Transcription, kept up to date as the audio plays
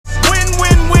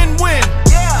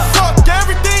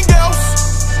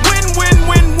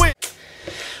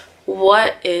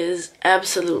What is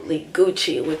absolutely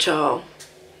Gucci with y'all?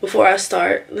 Before I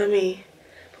start, let me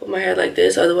put my hair like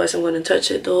this, otherwise I'm going to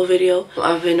touch it the whole video.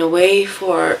 I've been away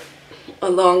for a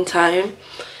long time,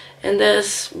 and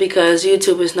that's because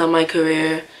YouTube is not my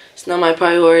career. It's not my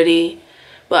priority,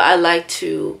 but I like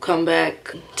to come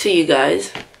back to you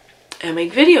guys and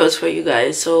make videos for you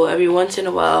guys. So every once in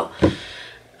a while,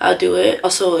 I'll do it.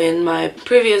 Also, in my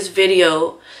previous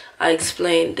video, I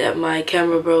explained that my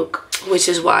camera broke, which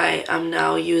is why I'm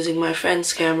now using my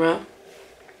friend's camera.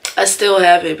 I still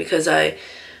have it because I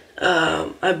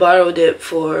borrowed it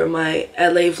for my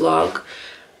LA vlog,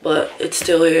 but it's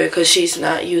still here because she's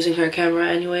not using her camera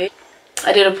anyway.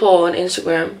 I did a poll on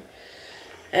Instagram,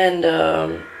 and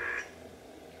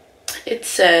it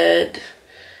said,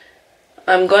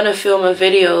 I'm gonna film a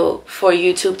video for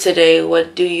YouTube today.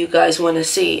 What do you guys want to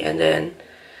see? And then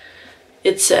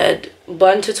it said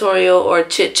bun tutorial or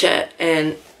chit chat,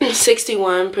 and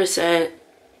 61%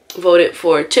 voted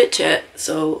for chit chat.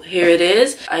 So here it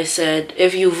is. I said,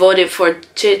 if you voted for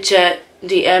chit chat,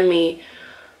 DM me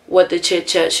what the chit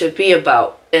chat should be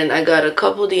about. And I got a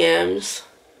couple DMs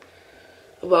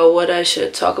about what I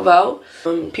should talk about.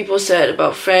 People said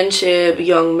about friendship,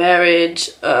 young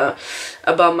marriage,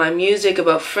 about my music,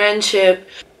 about friendship,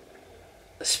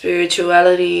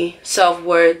 spirituality,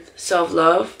 self-worth,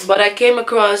 self-love. But I came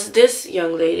across this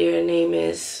young lady. Her name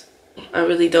is, I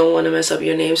really don't want to mess up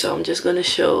your name, so I'm just going to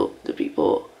show the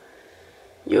people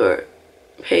your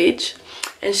page.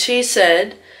 And she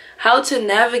said, how to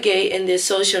navigate in this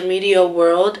social media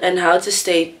world and how to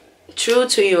stay true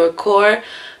to your core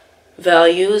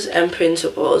values and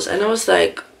principles. And I was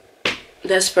like,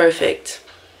 that's perfect.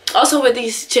 Also, with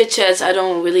these chit chats, I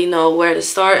don't really know where to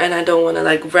start, and I don't want to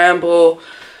like ramble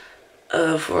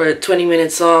for 20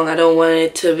 minutes long. I don't want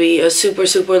it to be a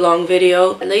super long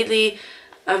video. Lately,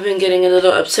 I've been getting a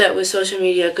little upset with social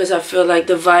media because I feel like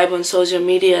the vibe on social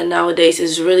media nowadays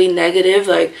is really negative.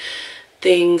 Like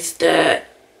things that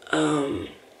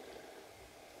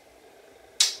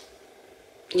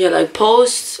yeah, like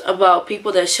posts about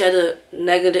people that shed a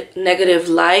negative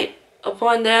light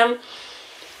upon them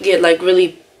get like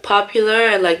really popular,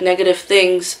 and like negative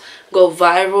things go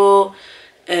viral,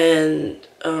 and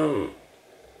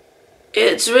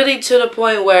it's really to the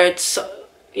point where it's,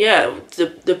 yeah,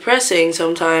 depressing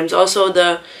sometimes. Also,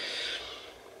 the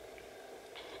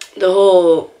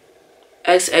whole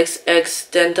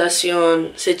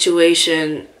XXX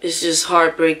situation is just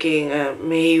heartbreaking.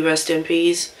 May he rest in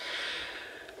peace.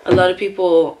 A lot of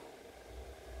people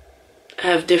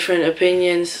have different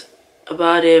opinions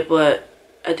about it, but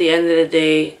at the end of the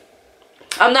day,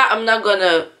 I'm not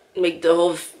gonna make the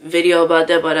whole video about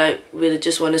that, but I really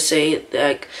just want to say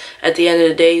that at the end of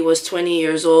the day, he was 20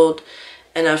 years old,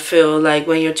 and I feel like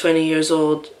when you're 20 years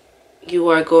old, you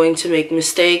are going to make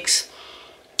mistakes,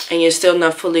 and you're still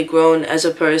not fully grown as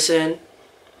a person.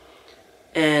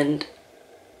 And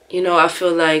you know, I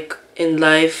feel like in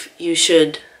life you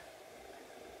should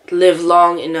live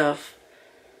long enough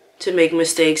to make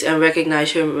mistakes and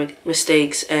recognize your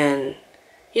mistakes, and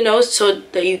you know, so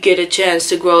that you get a chance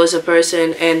to grow as a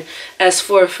person and ask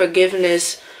for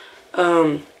forgiveness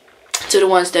to the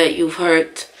ones that you've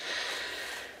hurt.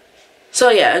 So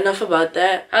yeah, enough about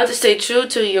that. How to stay true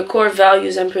to your core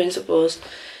values and principles.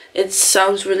 It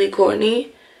sounds really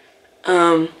corny,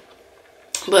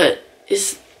 but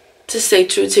it's to stay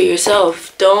true to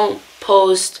yourself. Don't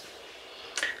post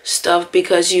stuff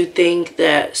because you think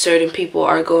that certain people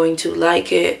are going to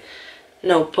like it.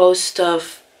 No, post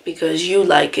stuff because you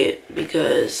like it,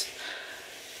 because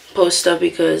post stuff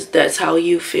because that's how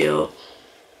you feel.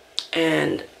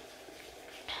 And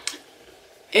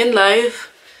in life,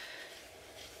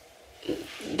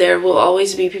 there will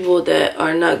always be people that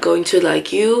are not going to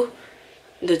like you,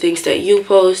 the things that you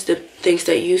post, the things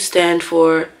that you stand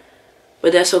for,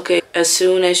 but that's okay. As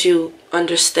soon as you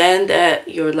understand that,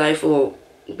 your life will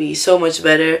be so much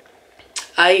better.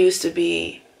 I used to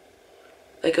be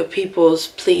like a people's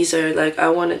pleaser. Like I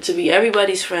wanted to be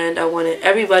everybody's friend. I wanted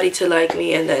everybody to like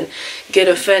me, and then get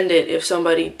offended if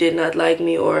somebody did not like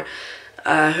me, or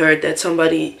I heard that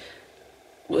somebody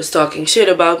was talking shit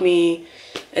about me.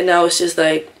 And now it's just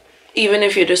like, even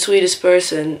if you're the sweetest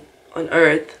person on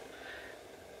earth,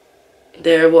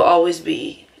 there will always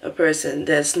be a person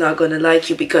that's not gonna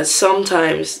like you, because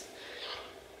sometimes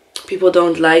people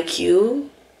don't like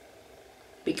you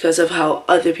because of how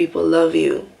other people love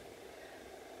you.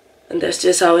 And that's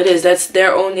just how it is. That's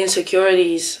their own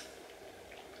insecurities.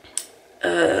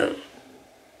 And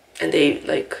they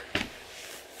like,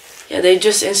 yeah, they're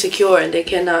just insecure, and they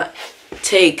cannot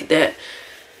take that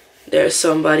there's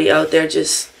somebody out there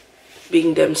just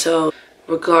being themselves,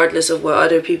 regardless of what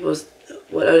other people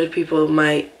what other people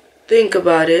might think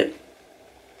about it.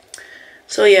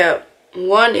 So yeah,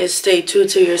 one is stay true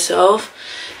to yourself.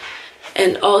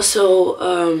 And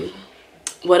also,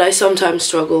 what I sometimes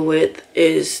struggle with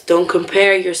is don't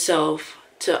compare yourself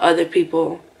to other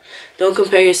people. Don't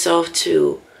compare yourself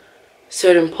to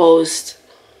certain posts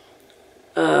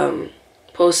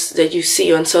that you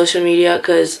see on social media,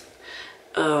 because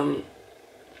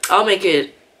I'll make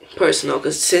it personal,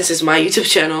 because since it's my YouTube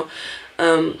channel,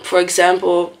 for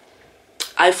example,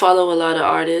 I follow a lot of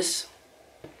artists.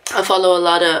 I follow a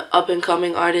lot of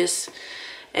up-and-coming artists,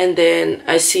 and then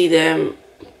I see them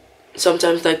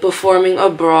sometimes like performing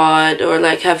abroad or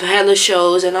like have hella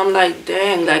shows, and I'm like,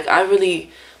 dang, like I really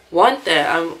want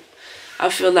that. I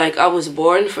feel like I was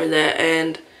born for that.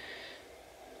 And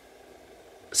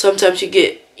sometimes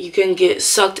you can get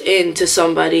sucked into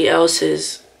somebody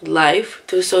else's life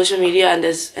through social media, and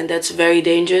that's very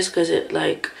dangerous, because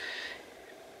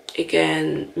it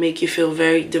can make you feel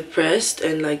very depressed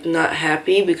and like not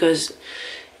happy, because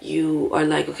you are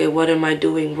like, okay, what am I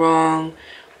doing wrong?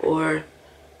 Or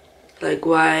like,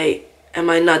 why am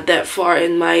I not that far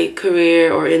in my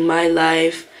career or in my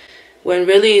life? When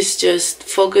really it's just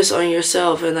focus on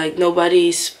yourself, and like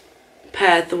nobody's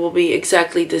path will be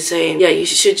exactly the same. Yeah, you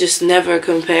should just never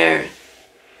compare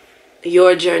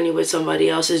your journey with somebody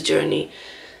else's journey,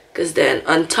 because then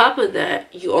on top of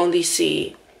that, you only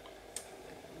see,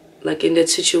 like in that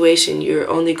situation, you're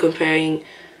only comparing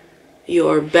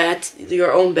your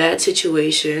own bad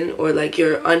situation or like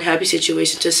your unhappy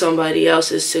situation to somebody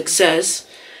else's success,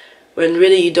 when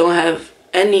really you don't have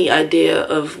any idea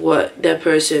of what that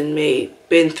person may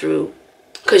been through,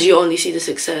 because you only see the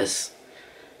success.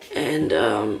 And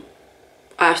I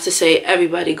have to say,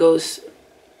 everybody goes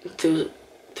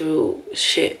through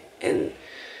shit and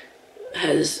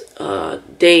has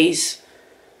days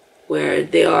where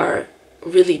they are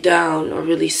really down or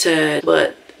really sad.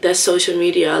 But that's social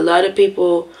media. A lot of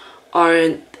people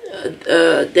aren't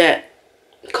that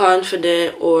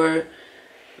confident or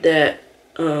that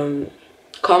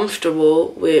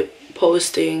comfortable with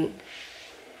posting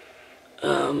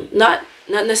not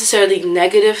necessarily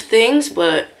negative things,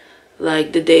 but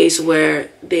like the days where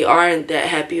they aren't that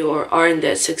happy or aren't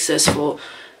that successful.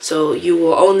 So you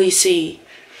will only see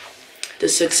the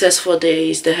successful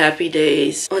days, the happy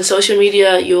days. On social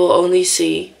media, you will only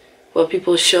see what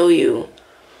people show you.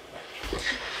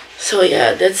 So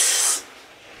yeah, that's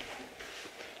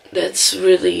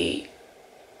really,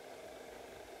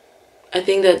 I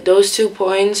think that those 2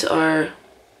 points are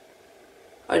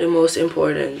the most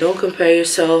important. Don't compare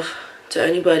yourself to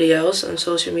anybody else on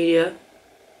social media,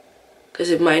 because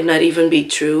it might not even be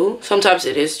true. Sometimes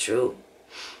it is true,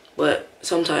 but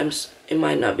sometimes it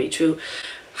might not be true.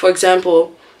 For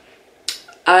example,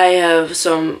 I have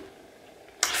some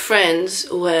friends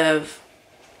who have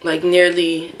like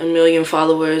nearly 1 million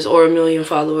followers or 1 million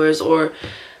followers or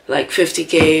like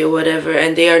 50K or whatever,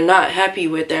 and they are not happy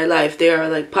with their life. They are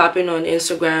like popping on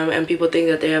Instagram and people think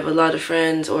that they have a lot of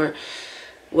friends or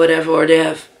whatever, or they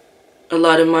have a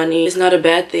lot of money. It's not a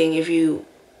bad thing if you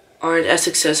aren't as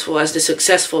successful as the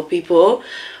successful people,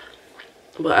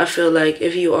 but I feel like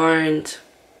if you aren't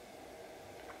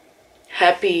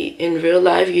happy in real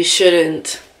life, you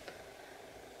shouldn't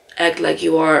act like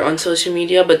you are on social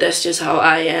media. But that's just how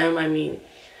I am. I mean,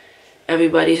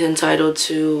 everybody's entitled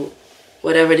to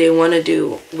whatever they want to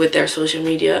do with their social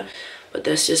media, but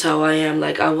that's just how I am.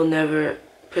 Like, I will never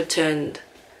pretend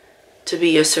to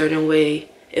be a certain way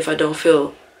if I don't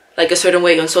feel like a certain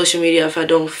way on social media, if I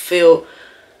don't feel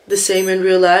the same in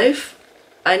real life.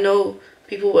 I know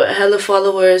people with hella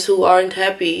followers who aren't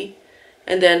happy,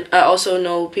 and then I also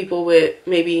know people with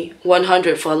maybe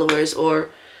 100 followers or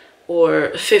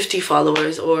 50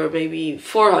 followers or maybe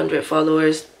 400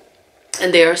 followers,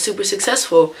 and they are super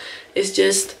successful. It's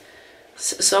just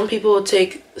some people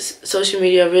take social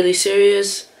media really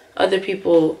serious, other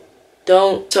people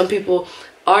don't. Some people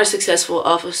are successful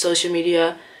off of social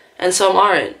media and some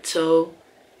aren't. So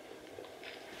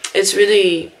it's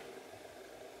really,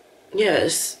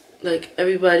 yes, like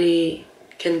everybody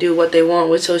can do what they want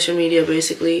with social media,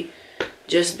 basically.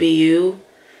 Just be you.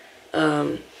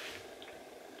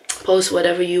 Post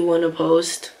whatever you want to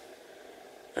post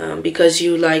because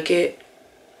you like it,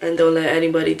 and don't let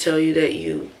anybody tell you that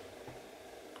you,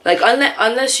 like,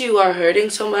 unless you are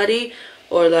hurting somebody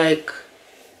or like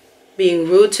being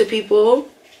rude to people.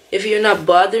 If you're not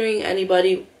bothering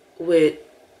anybody with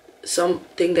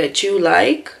something that you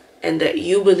like and that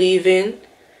you believe in,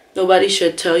 nobody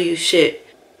should tell you shit.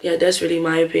 Yeah, that's really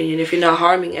my opinion. If you're not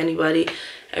harming anybody,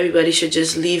 everybody should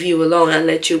just leave you alone and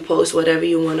let you post whatever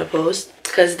you want to post.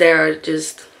 Because there are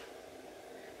just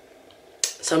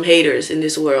some haters in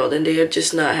this world, and they are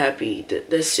just not happy.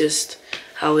 That's just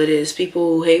how it is.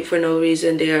 People who hate for no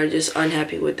reason, they are just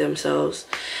unhappy with themselves.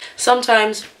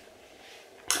 Sometimes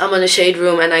I'm in a shade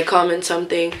room and I comment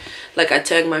something, like I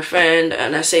tag my friend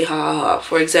and I say ha ha ha,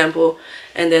 for example,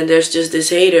 and then there's just this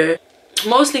hater,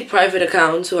 mostly private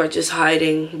accounts, who are just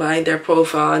hiding behind their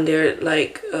profile, and they're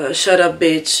like, shut up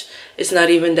bitch, it's not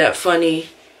even that funny.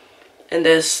 And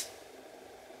that's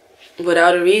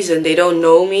without a reason. They don't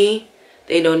know me,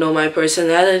 they don't know my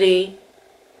personality,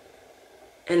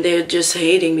 and they're just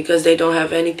hating because they don't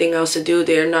have anything else to do.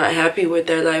 They're not happy with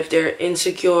their life, they're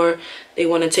insecure, they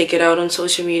want to take it out on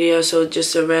social media. So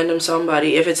just a random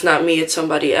somebody, if it's not me, it's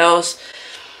somebody else.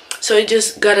 So you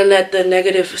just gotta let the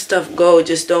negative stuff go,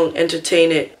 just don't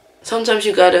entertain it. Sometimes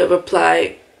you gotta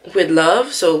reply with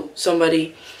love. So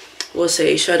somebody will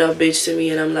say shut up bitch to me,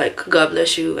 and I'm like, God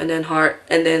bless you, and then heart.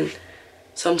 And then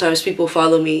sometimes people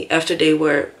follow me after they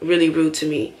were really rude to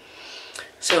me.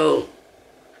 So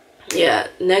yeah,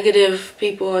 negative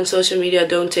people on social media,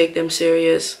 don't take them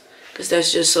serious, because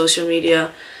that's just social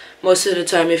media. Most of the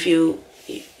time, if you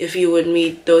would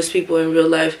meet those people in real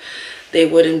life, they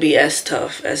wouldn't be as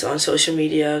tough as on social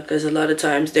media, because a lot of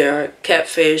times they are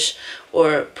catfish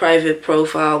or private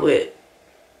profile with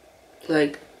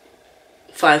like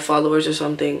 5 followers or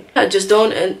something. Yeah, just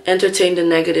don't entertain the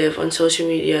negative on social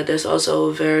media. That's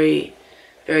also very,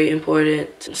 very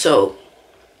important. So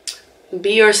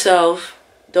be yourself.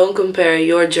 Don't compare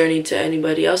your journey to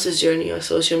anybody else's journey on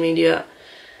social media,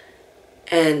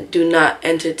 and do not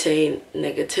entertain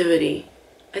negativity.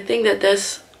 I think that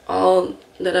that's all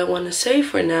that I want to say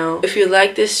for now. If you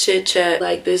like this chit chat,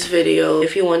 like this video,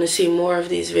 if you want to see more of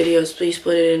these videos, please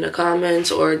put it in the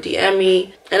comments or DM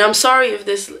me. And I'm sorry if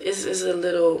this is a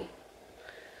little,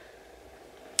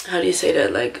 how do you say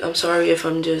that, like, I'm sorry if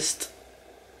I'm just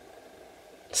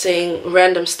saying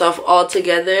random stuff all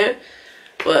together,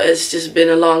 but it's just been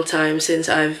a long time since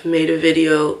I've made a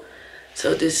video.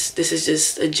 So this is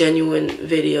just a genuine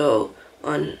video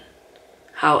on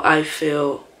how I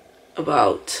feel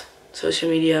about social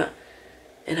media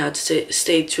and how to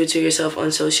stay true to yourself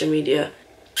on social media.